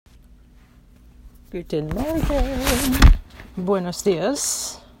Guten Morgen. Buenos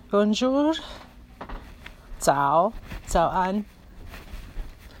dias. Bonjour. Ciao. Ciao an.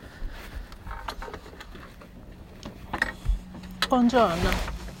 Buongiorno.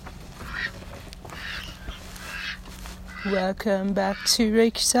 Welcome back to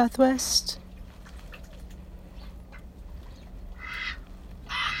Reiki Southwest.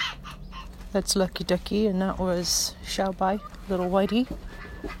 That's Lucky Ducky, and that was Xiaobai, little whitey.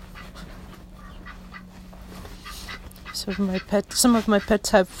 Some of my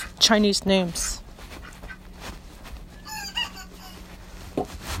pets have Chinese names.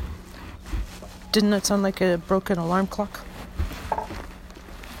 Didn't that sound like a broken alarm clock?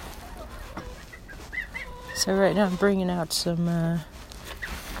 So right now I'm bringing out some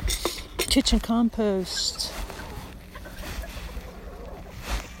kitchen compost.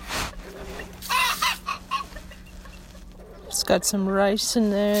 It's got some rice in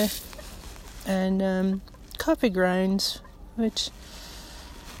there and coffee grinds, which,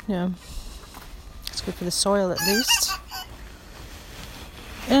 it's good for the soil at least.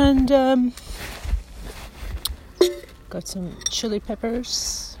 And got some chili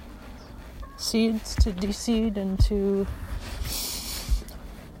peppers, seeds to de-seed and to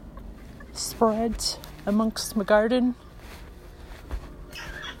spread amongst my garden.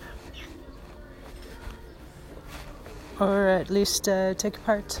 Or at least take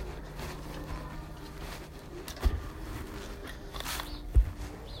apart.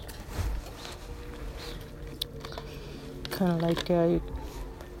 Kind of like you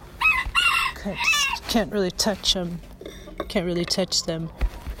can't really touch them. Can't really touch them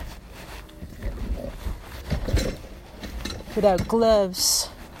without gloves.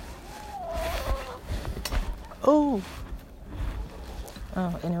 Oh,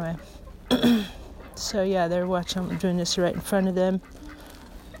 anyway. So yeah, they're watching. I'm doing this right in front of them.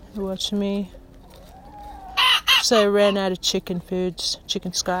 They're watching me. So I ran out of chicken foods,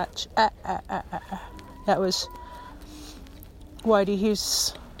 chicken scratch. That was Whitey.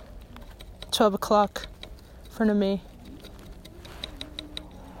 He's 12 o'clock in front of me.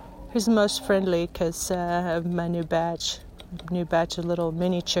 He's the most friendly because of my new batch of little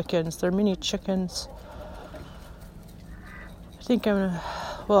mini chickens. They're mini chickens. I think I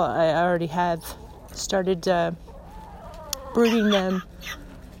already have started breeding them.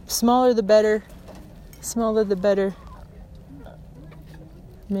 Smaller the better.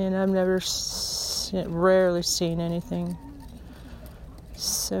 Man, I've rarely seen anything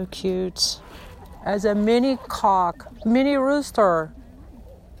so cute as a mini rooster.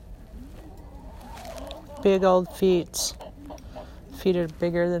 Big old feet. Feet are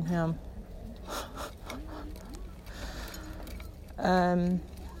bigger than him.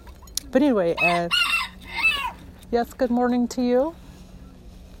 But anyway, yes, good morning to you.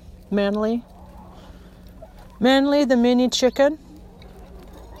 Manly the mini chicken.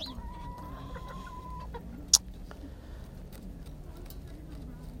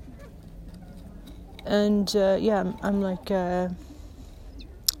 And I'm like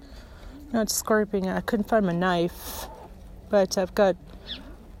not scraping. I couldn't find my knife, but I've got.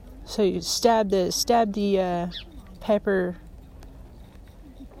 So you stab the pepper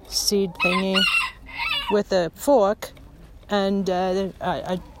seed thingy with a fork, and then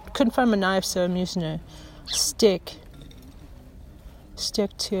I couldn't find my knife, so I'm using a stick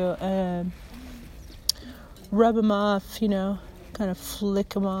to rub them off, kind of flick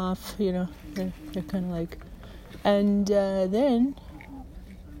them off, they're kind of like, and then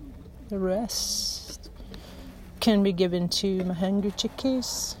the rest can be given to my hungry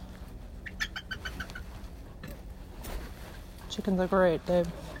chickies. Chickens are great. They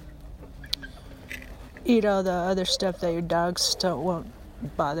eat all the other stuff that your dogs won't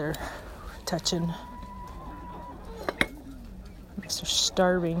bother touching unless they're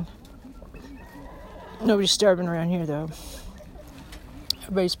starving. Nobody's starving around here, though.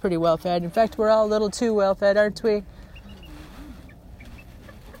 Everybody's pretty well fed. In fact, we're all a little too well fed, aren't we?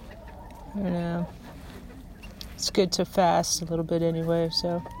 It's good to fast a little bit anyway,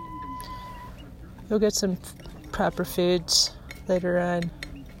 so you'll get some proper foods later on.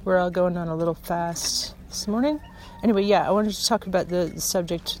 We're all going on a little fast this morning. Anyway, I wanted to talk about the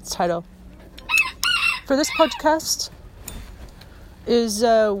subject title for this podcast is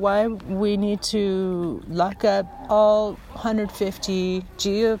why we need to lock up all 150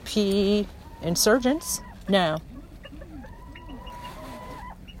 GOP insurgents now.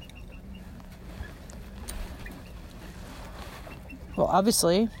 Well,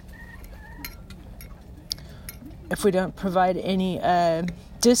 obviously, if we don't provide any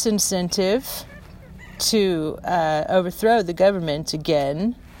disincentive to overthrow the government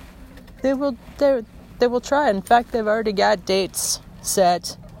again, they will try. In fact, they've already got dates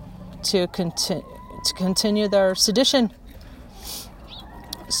set to continue their sedition.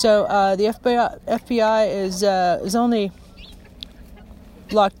 So the FBI is only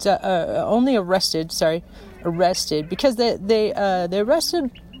arrested because they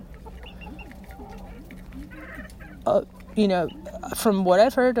arrested. From what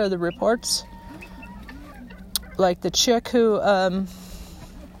I've heard of the reports, like the chick who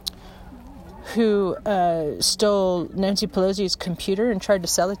stole Nancy Pelosi's computer and tried to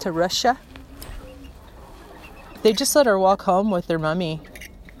sell it to Russia. They just let her walk home with her mummy.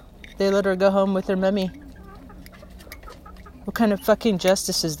 They let her go home with her mummy. What kind of fucking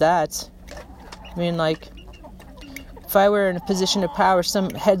justice is that? I mean, like, if I were in a position of power, some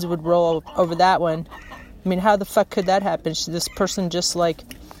heads would roll over that one. I mean, how the fuck could that happen? This person just, like,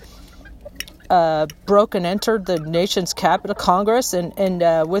 broke and entered the nation's capital, Congress, and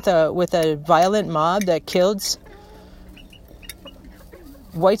with a violent mob that killed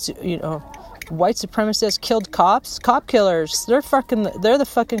white supremacists, killed cops, cop killers. They're the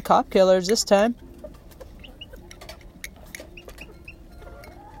fucking cop killers this time.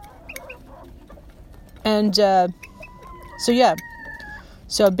 And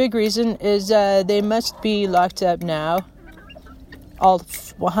so a big reason is they must be locked up now. All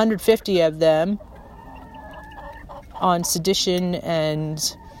 150 of them on sedition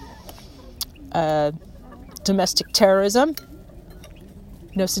and domestic terrorism.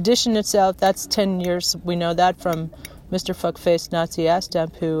 Sedition itself, that's 10 years. We know that from Mr. Fuckface Nazi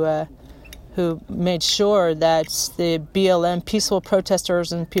Astump, who made sure that the BLM peaceful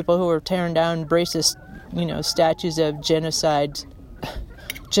protesters and people who were tearing down racist, statues of genocidal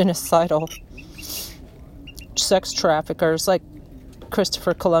sex traffickers like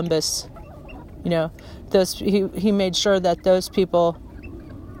Christopher Columbus, he made sure that those people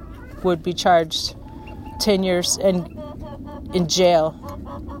would be charged 10 years in jail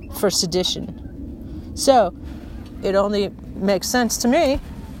for sedition. So it only makes sense to me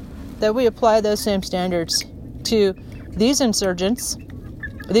that we apply those same standards to these insurgents.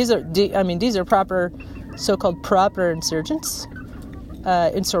 These are proper, so-called proper insurgents,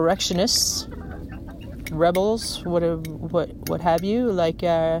 insurrectionists, rebels, what have you. Like,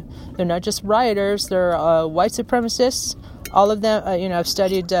 they're not just rioters, they're white supremacists. All of them, I've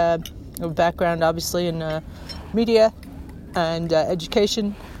studied background, obviously, in media and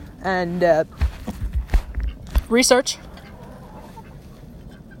education and research.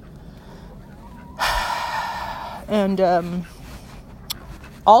 And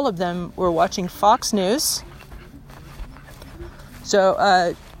all of them were watching Fox News.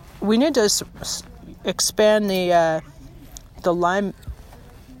 So we need to expand the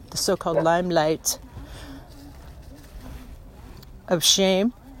so-called limelight of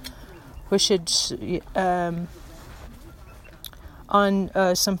shame. We should on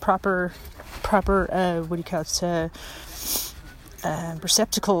some proper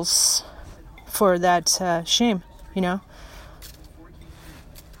receptacles for that shame.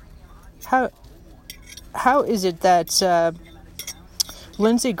 How is it that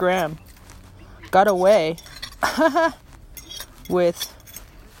Lindsey Graham got away with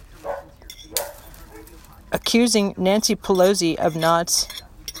accusing Nancy Pelosi of not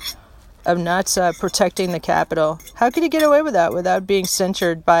protecting the Capitol? How could he get away with that without being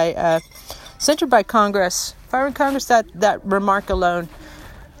censured by Congress? If I were in Congress, that remark alone,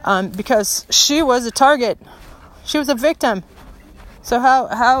 because she was a target, she was a victim. So how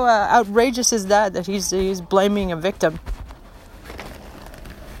outrageous is that he's blaming a victim,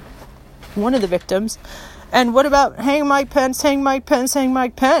 one of the victims? And what about hang Mike Pence?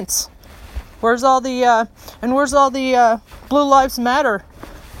 Where's all the Blue Lives Matter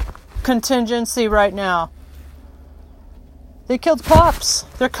contingency right now? They killed cops.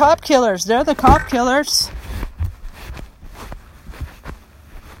 They're cop killers. They're the cop killers.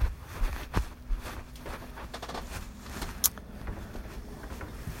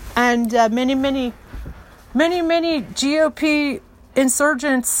 And many GOP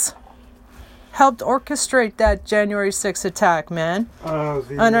insurgents helped orchestrate that January 6th attack, man,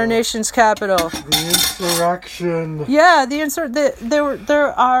 on our nation's capital. The insurrection. Yeah,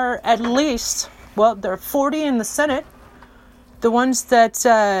 there are at least, there are 40 in the Senate. The ones that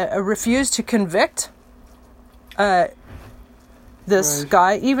refused to convict this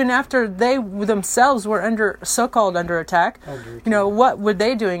guy, even after they themselves were so-called under attack. What were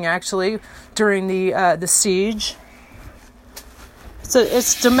they doing actually during the siege? So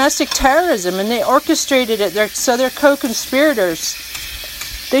it's domestic terrorism, and they orchestrated it. They're co-conspirators.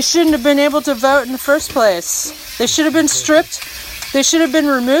 They shouldn't have been able to vote in the first place. They should have been stripped They should have been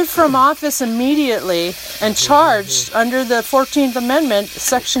removed from office immediately and charged under the 14th Amendment,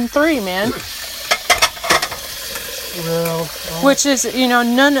 Section 3, man. Well, which is,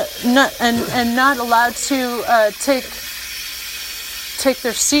 none and not allowed to take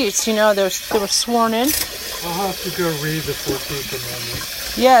their seats. They were sworn in. I'll have to go read the 14th Amendment.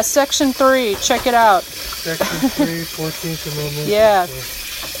 Yeah, Section 3. Check it out. Section 3, 14th Amendment. Yeah.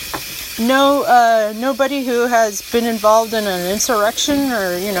 No, nobody who has been involved in an insurrection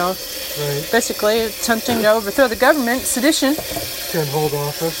or, Right. basically attempting to overthrow the government, sedition, Can hold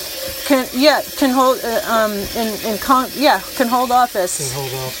office. can hold can hold office. Can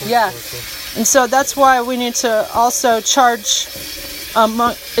hold office. Yeah. Okay. And so that's why we need to also charge. I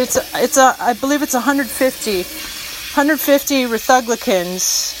believe it's 150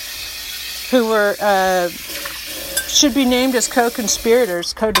 RETHUGLICANs who were should be named as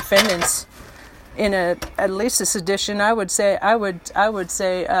co-conspirators, co-defendants in at least a sedition. I would say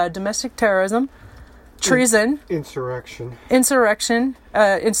domestic terrorism, treason, Insurrection. inciting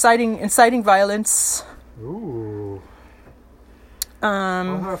violence. Ooh.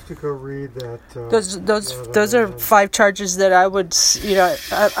 I'll have to go read that. Those are 5 charges that I would,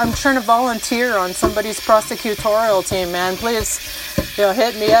 I'm trying to volunteer on somebody's prosecutorial team, man. Please,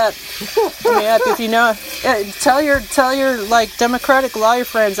 hit me up. Hit me up if you know. Tell your like Democratic lawyer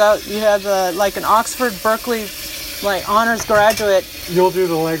friends out. You have like an Oxford, Berkeley, like honors graduate. You'll do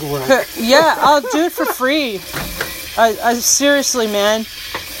the legwork. Yeah, I'll do it for free. I seriously, man.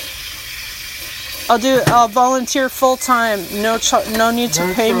 I'll volunteer full time. No need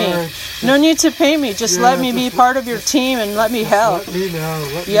to pay me. No need to pay me. Just let me be part of your team and let me help. Let me know.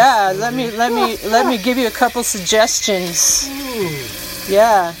 Let me give you a couple suggestions. Ooh.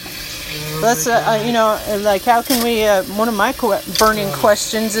 Yeah. Let's like how can we? One of my burning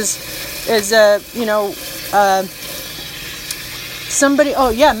questions is somebody. Oh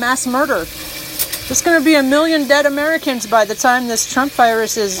yeah, mass murder. There's going to be 1 million dead Americans by the time this Trump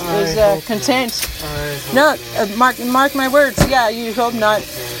virus is contained. No, mark my words. Yeah, you hope not.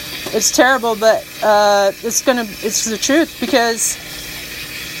 It's terrible, but it's the truth because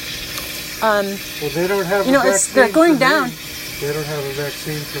they don't have a vaccine. They're going down. They don't have a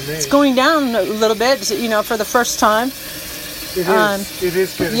vaccine for me. It's going down a little bit, for the first time. It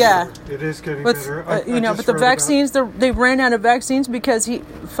is getting better. It is getting better. But the vaccines, they ran out of vaccines because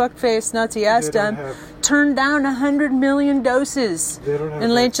fuckface Nazi ass-dumb turned down 100 million doses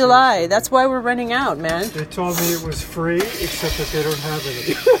in late July. That's why we're running out, man. They told me it was free, except that they don't have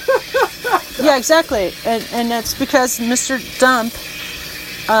any. Yeah, exactly. And that's because Mr. Dump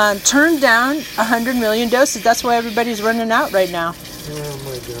turned down 100 million doses. That's why everybody's running out right now. Oh,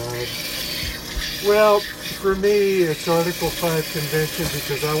 my God. Well, for me, it's Article 5 convention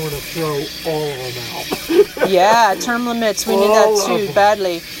because I want to throw all of them out. Yeah, term limits. We need that too,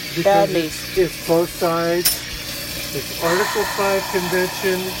 badly. Badly. It's both sides. It's Article 5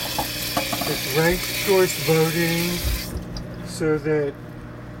 convention. It's ranked choice voting so that,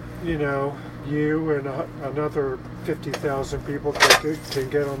 you and another 50,000 people can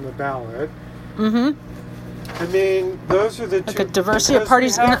get on the ballot. Mm-hmm. I mean, those are the two. A diversity of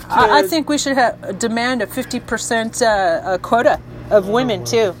parties. I think we should demand a 50% quota of women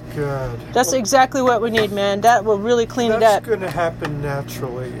too. God. That's exactly what we need, man. That will really clean it up. That's going to happen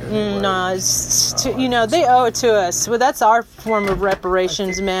naturally. Anyway. No, they owe it to us. Well, that's our form of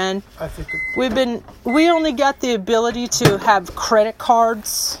reparations, man. I think we only got the ability to have credit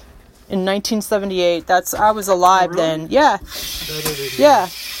cards in 1978. I was alive then. Yeah. Yeah.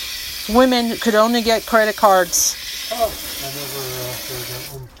 Women could only get credit cards. Oh, I never heard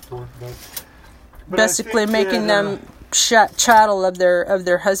that one before, but basically making them chattel of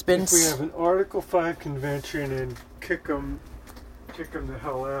their husbands. If we have an Article 5 convention and kick them the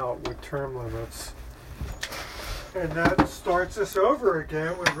hell out with term limits, and that starts us over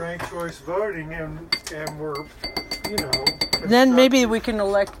again with ranked choice voting, and we're Then maybe we can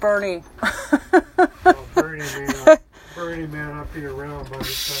elect Bernie. Bernie may not be around by the time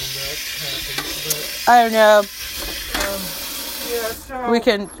that happens, but I don't know. So we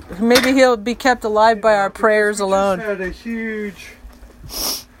can. Maybe he'll be kept alive by our prayers alone. We just had a huge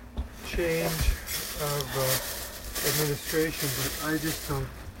change of administration, but I just don't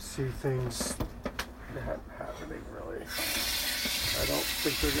see things happening really. I don't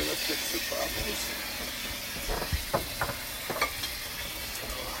think they're going to fix the problems.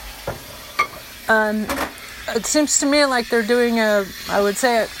 It seems to me like they're doing kind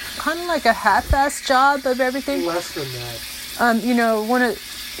of like a half-assed job of everything. Less than that.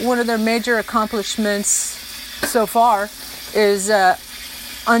 One of their major accomplishments so far is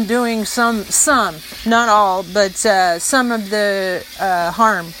undoing some, not all, but some of the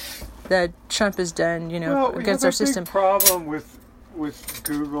harm that Trump has done, against our system. We have a big problem with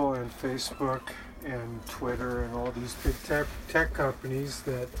Google and Facebook and Twitter and all these big tech companies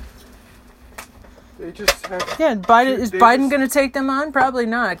that they just have... Yeah, is Biden going to take them on? Probably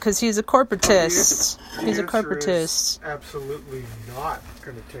not, because he's a corporatist. He's a corporatist. Absolutely not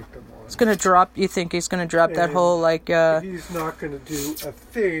going to take them on. He's going to drop... You think he's going to drop that whole, He's not going to do a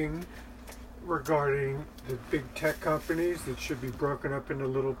thing regarding the big tech companies that should be broken up into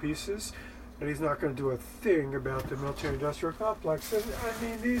little pieces. And he's not going to do a thing about the military-industrial complex. And, I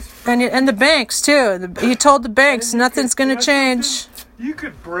mean, these... And the banks, too. He told the banks nothing's going to change. You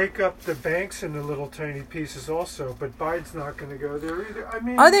could break up the banks into little tiny pieces also, but Biden's not going to go there either.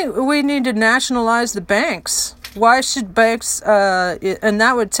 I think we need to nationalize the banks. Why should banks... and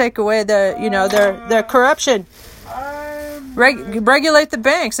that would take away their corruption. Regulate the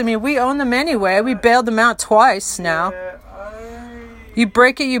banks. I mean, we own them anyway. We bailed them out twice now. You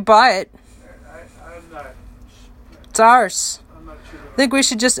break it, you buy it. It's ours. I think we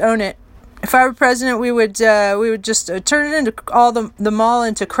should just own it. If I were president, we would just turn it into all the mall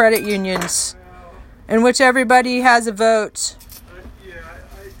into credit unions, in which everybody has a vote.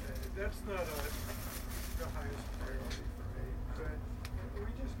 That's not the highest priority for me. But we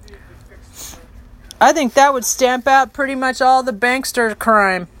just need to fix the country. I think that would stamp out pretty much all the bankster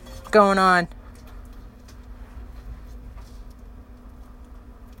crime going on.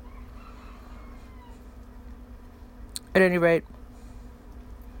 At any rate,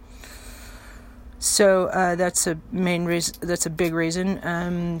 so that's a main reason. That's a big reason,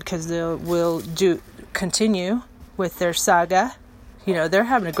 because will continue with their saga. They're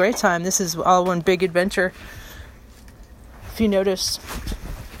having a great time. This is all one big adventure. If you notice,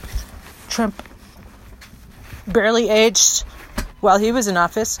 Trump barely aged while he was in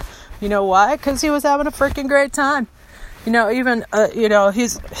office. You know why? Because he was having a freaking great time. Even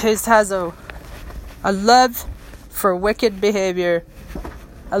he's has a love for wicked behavior,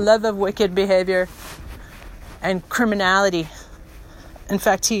 a love of wicked behavior and criminality. In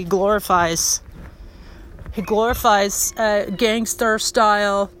fact, he glorifies gangster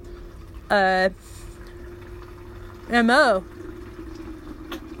style MO.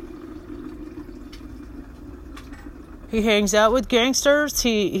 He hangs out with gangsters.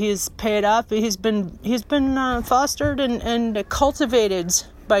 He's paid up. He's been fostered and cultivated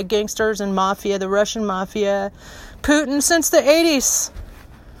by gangsters and mafia, the Russian mafia, Putin since the 80s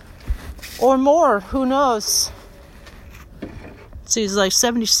or more. Who knows? So he's like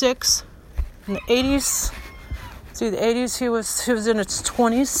 76 in the 80s. See, the 80s he was in his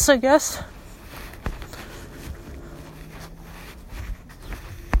 20s, I guess.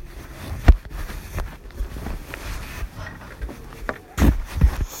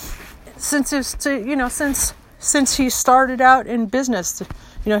 Since he started out in business,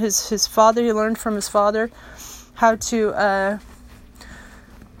 his father, he learned from his father how to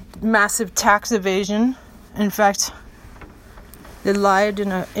massive tax evasion. In fact, they lied in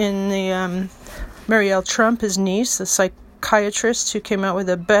the Marielle Trump, his niece, a psychiatrist who came out with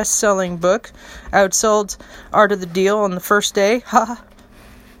a best-selling book, outsold Art of the Deal on the first day. Ha.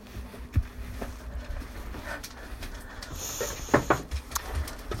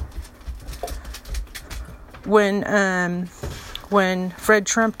 When Fred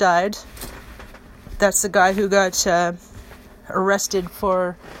Trump died, that's the guy who got arrested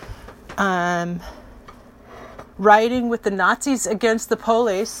for rioting with the Nazis against the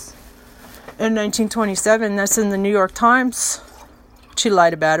police in 1927. That's in the New York Times. She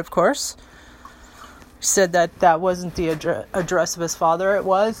lied about, of course. She said that wasn't the address of his father. It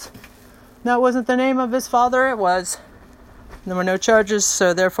was. That wasn't the name of his father. It was. There were no charges,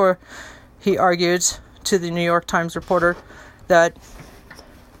 so therefore he argued to the New York Times reporter that,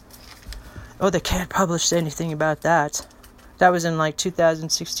 they can't publish anything about that. That was in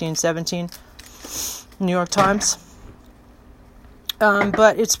 2016-17, New York Times.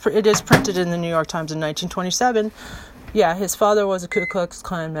 But it is printed in the New York Times in 1927. Yeah, his father was a Ku Klux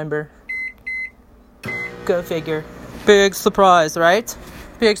Klan member. Go figure. Big surprise, right?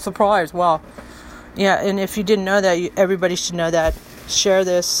 Big surprise. Wow. Yeah, and if you didn't know that, everybody should know that. Share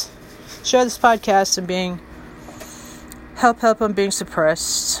this podcast and help on being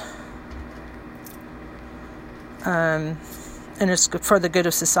suppressed. And it's for the good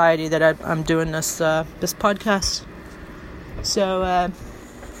of society that I'm doing this podcast. So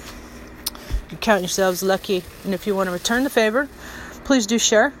you count yourselves lucky, and if you want to return the favor, please do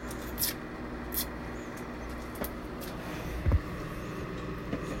share.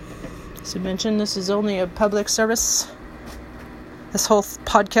 As I mentioned, this is only a public service This whole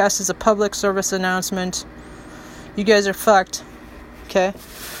podcast is a public service announcement. You guys are fucked. Okay?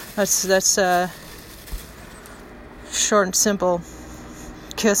 That's short and simple.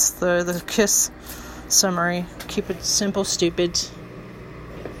 Kiss, the KISS summary. Keep it simple, stupid.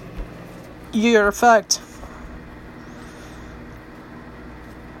 You're fucked.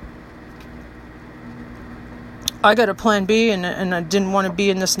 I got a plan B, and I didn't want to be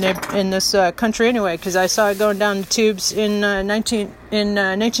in this country anyway, because I saw it going down the tubes in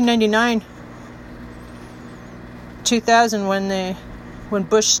 1999, 2000, when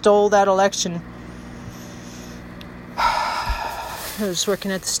Bush stole that election. I was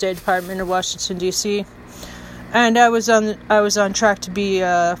working at the State Department in Washington, D.C., and I was on track to be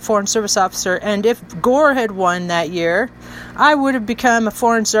a Foreign Service officer. And if Gore had won that year, I would have become a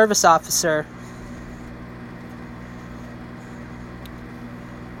Foreign Service officer.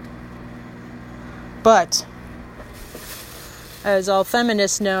 But as all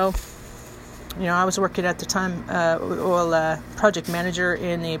feminists know, I was working at the time, project manager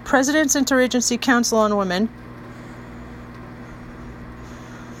in the President's Interagency Council on Women.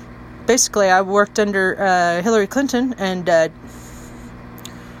 Basically, I worked under Hillary Clinton and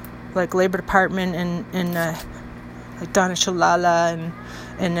Labor Department and Donna Shalala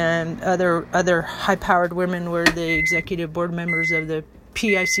and other high-powered women were the executive board members of the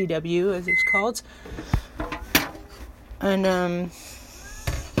PICW, as it's called. And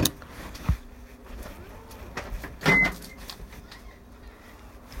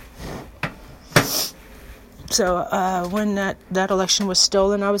so when that election was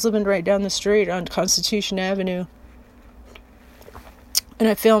stolen, I was living right down the street on Constitution Avenue, and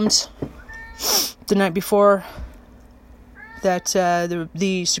I filmed the night before that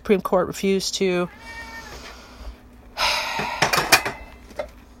the Supreme Court refused to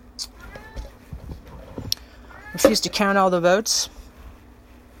count all the votes.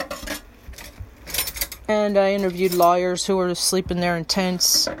 And I interviewed lawyers who were sleeping there in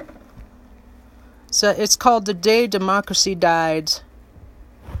tents. So it's called The Day Democracy Died.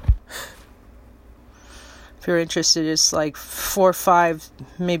 If you're interested, it's like 4 or 5,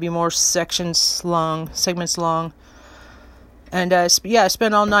 maybe more segments long. And I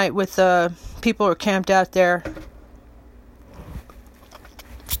spent all night with people who are camped out there.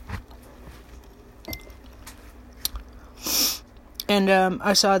 And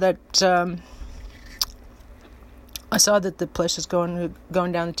I saw that the place was going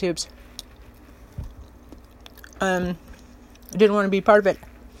down the tubes. I didn't want to be part of it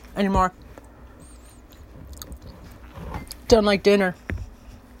anymore. Done like dinner.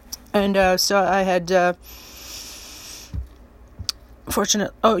 And so I had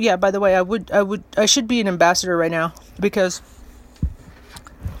fortunate. Oh yeah, by the way, I should be an ambassador right now, because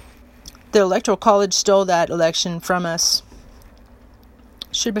the Electoral College stole that election from us.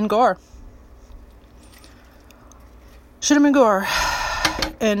 Should have been Gore.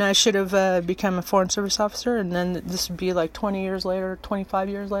 And I should have become a Foreign Service officer, and then this would be like 20 years later, 25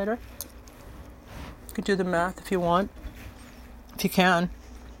 years later. You could do the math if you want. If you can.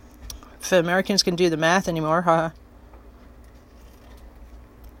 If Americans can do the math anymore, huh?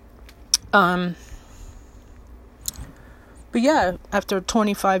 But yeah, after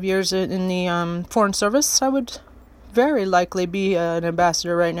 25 years in the Foreign Service, I would very likely be an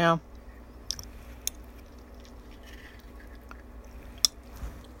ambassador right now.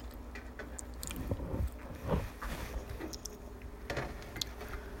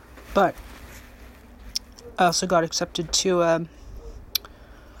 But I also got accepted to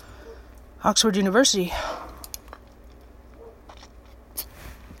Oxford University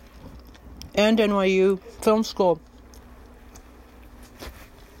and NYU Film School.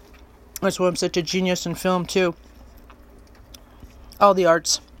 That's why I'm such a genius in film too. All the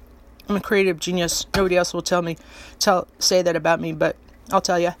arts. I'm a creative genius. Nobody else will say that about me, but I'll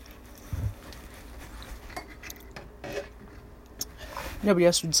tell you. Nobody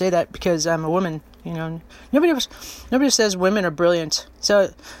else would say that because I'm a woman, Nobody says women are brilliant.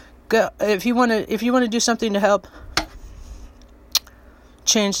 So, if you want to do something to help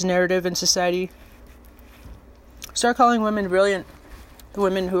change the narrative in society, start calling women brilliant. The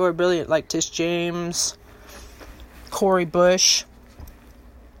women who are brilliant, like Tish James, Cori Bush,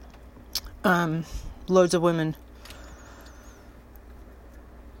 loads of women.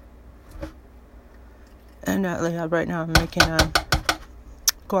 And right now I'm making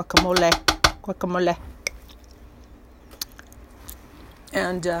guacamole.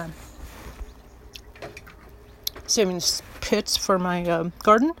 And saving pits for my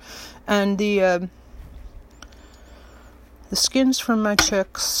garden, and the skins from my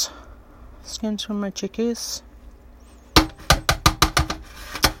chickies.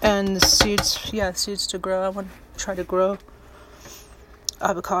 And the seeds to grow. I want to try to grow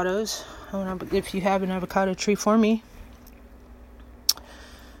avocados. If you have an avocado tree for me,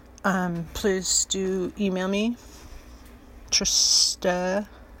 please do email me.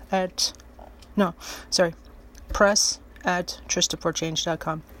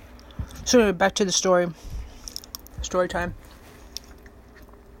 press@tristaforchange.com. So back to the story time.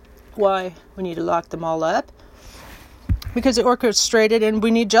 Why we need to lock them all up? Because it orchestrated, and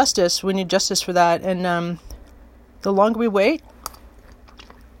we need justice for that. And the longer we wait,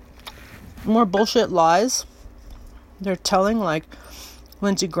 the more bullshit lies they're telling, like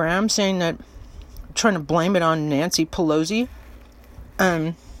Lindsey Graham saying that, trying to blame it on Nancy Pelosi.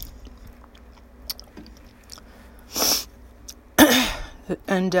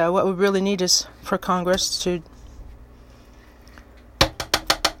 And what we really need is for Congress to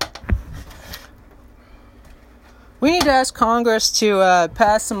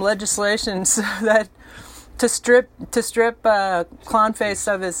pass some legislation so that to strip Clownface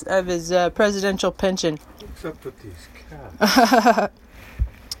of his presidential pension. What's up with these cats?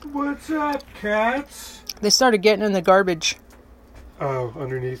 What's up, cats? They started getting in the garbage. Oh,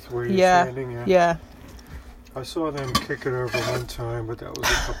 underneath where you're standing? Yeah. I saw them kick it over one time, but that was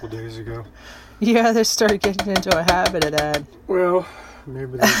a couple days ago. Yeah, they started getting into a habit of that. Well,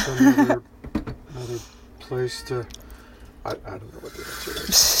 maybe there's another place to... I don't know what the answer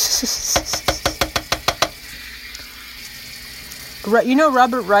is. Right, you know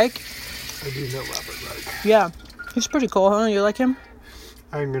Robert Reich? I do know Robert Reich. Yeah. He's pretty cool, huh? You like him?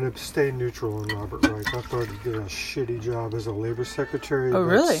 I'm going to stay neutral on Robert Reich. I thought he did a shitty job as a labor secretary. Oh,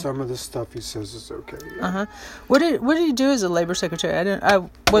 really? Some of the stuff he says is okay. Yeah. Uh-huh. What did he do as a labor secretary? I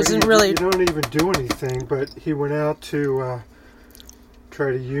wasn't really... You don't even do anything, but he went out to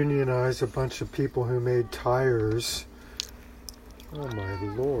try to unionize a bunch of people who made tires. Oh, my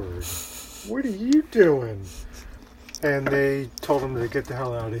Lord. What are you doing? And they told him to get the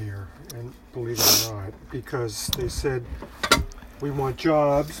hell out of here. And believe it or not, because they said... We want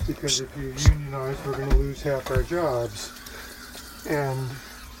jobs, because if you unionize, we're going to lose half our jobs. And,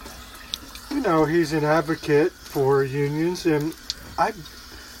 he's an advocate for unions, and I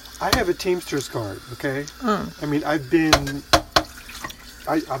have a Teamsters card, okay? I mean, I've done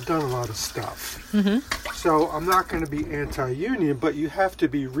a lot of stuff. Mm-hmm. So I'm not going to be anti-union, but you have to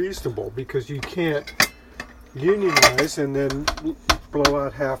be reasonable, because you can't unionize and then blow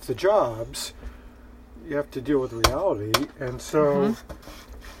out half the jobs. You have to deal with reality, and so,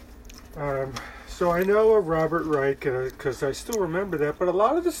 so I know of Robert Reich because I still remember that. But a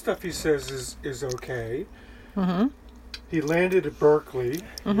lot of the stuff he says is okay. Mm-hmm. He landed at Berkeley,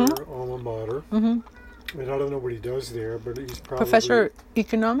 your alma mater, and I don't know what he does there, but he's probably professor of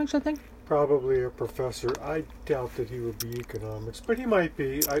economics, I think. Probably a professor. I doubt that he would be economics, but he might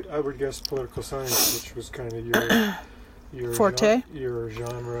be. I would guess political science, which was kind of your forte, your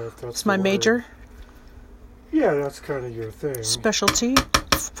genre. If that's it's my major. Yeah, that's kind of your thing. Specialty,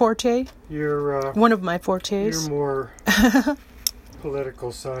 forte. You're one of my fortes. You're more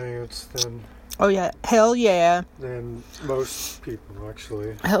political science than. Oh yeah, hell yeah. Than most people,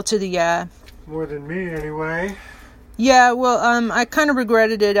 actually. Hell to the yeah. More than me, anyway. Yeah, well, I kind of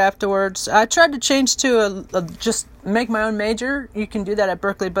regretted it afterwards. I tried to change to just make my own major. You can do that at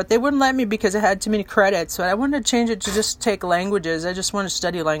Berkeley, but they wouldn't let me because I had too many credits. So I wanted to change it to just take languages. I just want to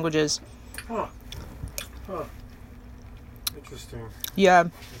study languages. Huh. Interesting. Yeah.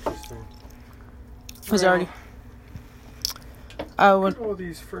 Interesting. Was already. I would. All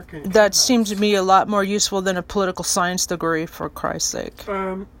these frickin' That seems to me a lot more useful than a political science degree, for Christ's sake.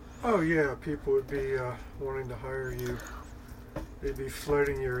 Oh yeah, people would be wanting to hire you. They'd be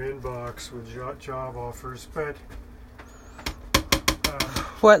flooding your inbox with job offers, but.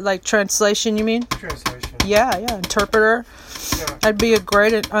 What, like translation? You mean? Translation. Yeah, interpreter. Yeah. I'd be a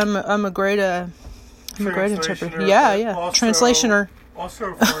great. I'm a great interpreter. Yeah. Also, translationer.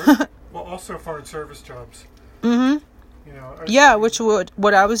 Also foreign service jobs. Mm-hmm. Which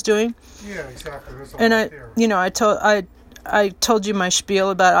what I was doing. Yeah, exactly. And I told you my spiel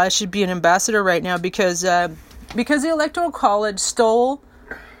about I should be an ambassador right now because the Electoral College stole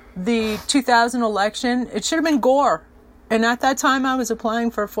the 2000 election. It should have been Gore, and at that time I was applying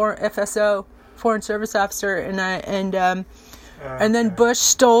for FSO, Foreign Service Officer, and then Bush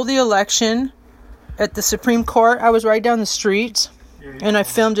stole the election at the Supreme Court. I was right down the street, and I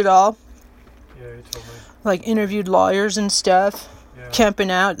filmed it all. Yeah, you told me. Like interviewed lawyers and stuff.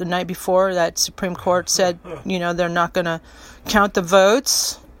 Camping out the night before that Supreme Court said, they're not going to count the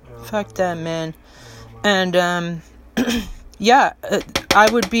votes. Fuck that, man. And, I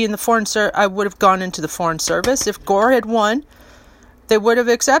would be in the I would have gone into the Foreign Service. If Gore had won, they would have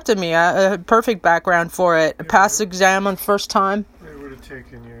accepted me. I had perfect background for it. I passed the exam on first time. They would have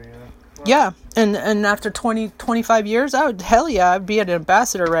taken you, yeah. Wow. Yeah, and after 25 years, hell yeah, I'd be an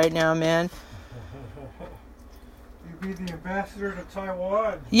ambassador right now, man. You'd be the ambassador to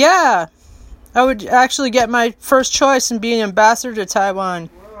Taiwan. Yeah, I would actually get my first choice and be an ambassador to Taiwan.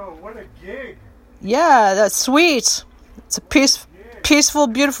 Whoa, what a gig. Yeah, that's sweet. It's a peaceful,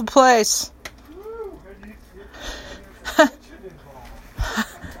 beautiful place. Woo, and there's some tension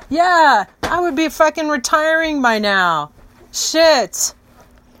involved. Yeah, I would be fucking retiring by now. Shit.